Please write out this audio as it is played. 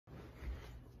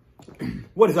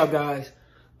What is up, guys?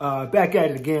 Back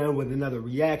at it again with another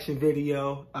reaction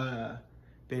video.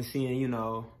 Been seeing, you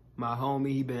know, my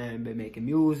homie, he been making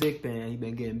music, he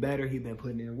been getting better, he been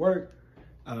putting in work.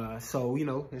 So, you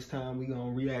know, this time we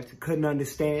gonna react to Couldn't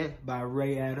Understand by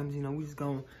Ray Adams. You know, we just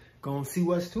gonna see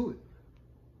what's to it.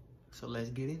 So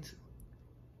let's get into it.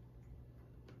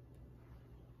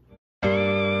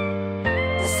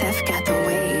 Seth got the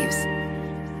waves.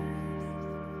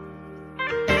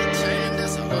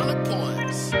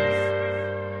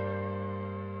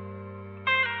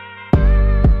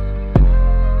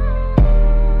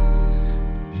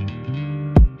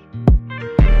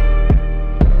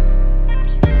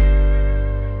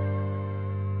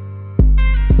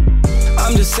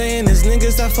 I'm just saying there's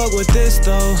niggas that fuck with this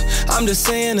though. I'm just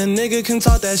saying a nigga can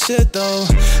talk that shit though.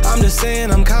 I'm just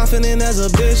saying I'm confident as a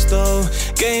bitch though.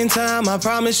 Game time, I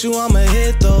promise you I'ma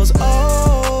hit those.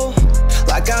 Oh,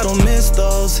 like I don't miss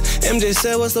those. MJ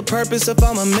said what's the purpose if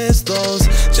I'ma miss those?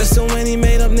 Just so many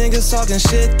made up niggas talking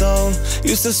shit though.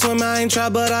 Used to swim, I ain't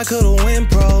tried but I could've went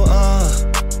pro.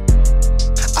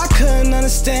 I couldn't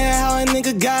understand how a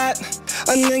nigga got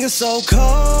a nigga so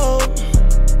cold.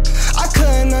 I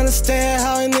couldn't understand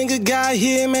how a nigga got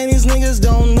here, man, these niggas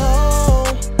don't know.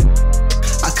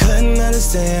 I couldn't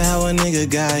understand how a nigga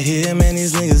got here, man,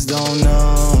 these niggas don't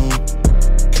know.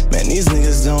 Man, these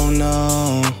niggas don't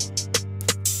know.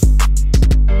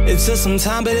 It took some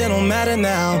time, but it don't matter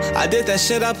now. I did that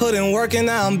shit, I put in work, and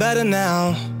now I'm better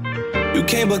now. You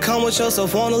can't become what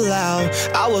yourself won't allow.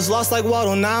 I was lost like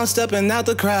Waldo, now I'm stepping out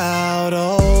the crowd.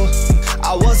 Oh,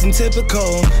 I wasn't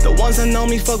typical. The ones that know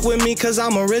me fuck with me cause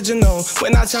I'm original.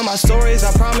 When I tell my stories,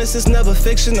 I promise it's never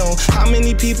fictional. How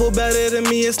many people better than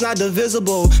me, it's not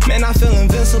divisible. Man, I feel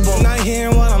invincible. Not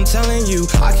hearing what I'm telling you.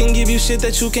 I can give you shit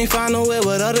that you can't find nowhere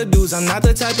with other dudes. I'm not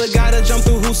the type of guy to jump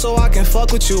through hoops so I can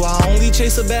fuck with you. I only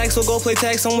chase a bag, so go play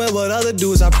tag somewhere with other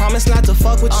dudes. I promise not to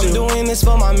fuck with you. I'm doing this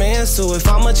for my mans too. If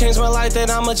I'ma change my life, then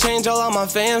I'ma change all of my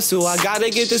fams too. I gotta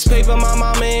get this paper, my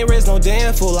mama ain't raised no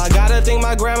damn fool. I gotta thank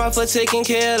my grandma for taking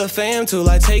care of the fam too,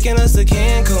 like taking us to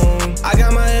Cancun. I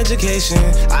got my education,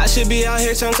 I should be out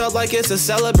here turned up like it's a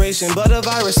celebration, but a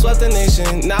virus swept the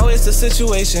nation, now it's the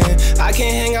situation. I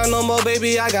can't hang out no more,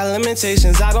 baby, I got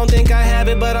limitations. I don't think I have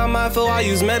it, but I'm mindful, I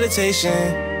use meditation.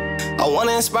 I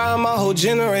wanna inspire my whole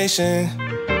generation.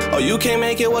 Oh, you can't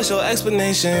make it, what's your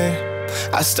explanation?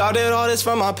 I started all this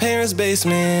from my parents'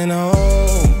 basement.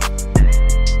 Oh,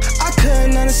 I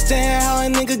couldn't understand how a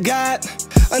nigga got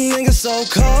a nigga so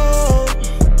cold.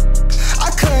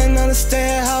 I couldn't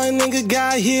understand how a nigga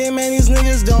got here, man, these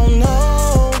niggas don't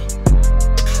know.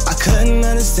 I couldn't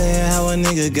understand how a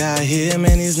nigga got here,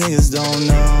 man, these niggas don't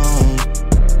know.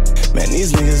 Man,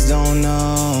 these niggas don't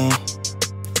know.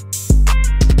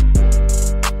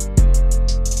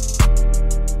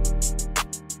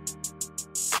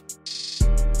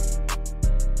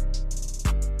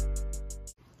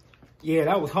 Yeah,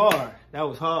 that was hard. That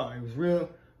was hard. It was real.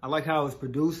 I like how it was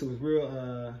produced. It was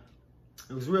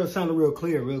real, sounded real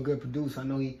clear, real good produced. I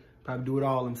know he probably do it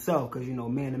all himself because, you know,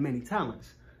 man of many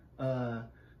talents. The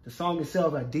song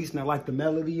itself is decent. I like the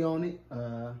melody on it.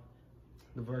 The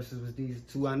verses was decent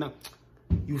too. I know.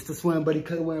 Used to swim, but he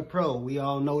could've went pro. We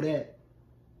all know that.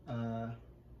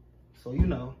 So, you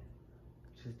know,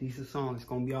 it's a decent song. It's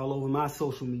going to be all over my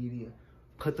social media.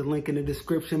 Put the link in the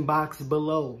description box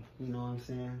below. You know what I'm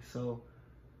saying? So,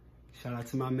 shout out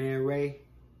to my man Ray.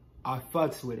 I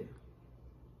fucks with it.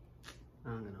 I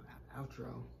don't know.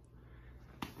 Outro.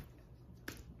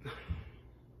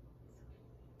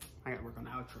 I gotta work on the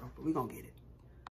outro, but we gonna get it.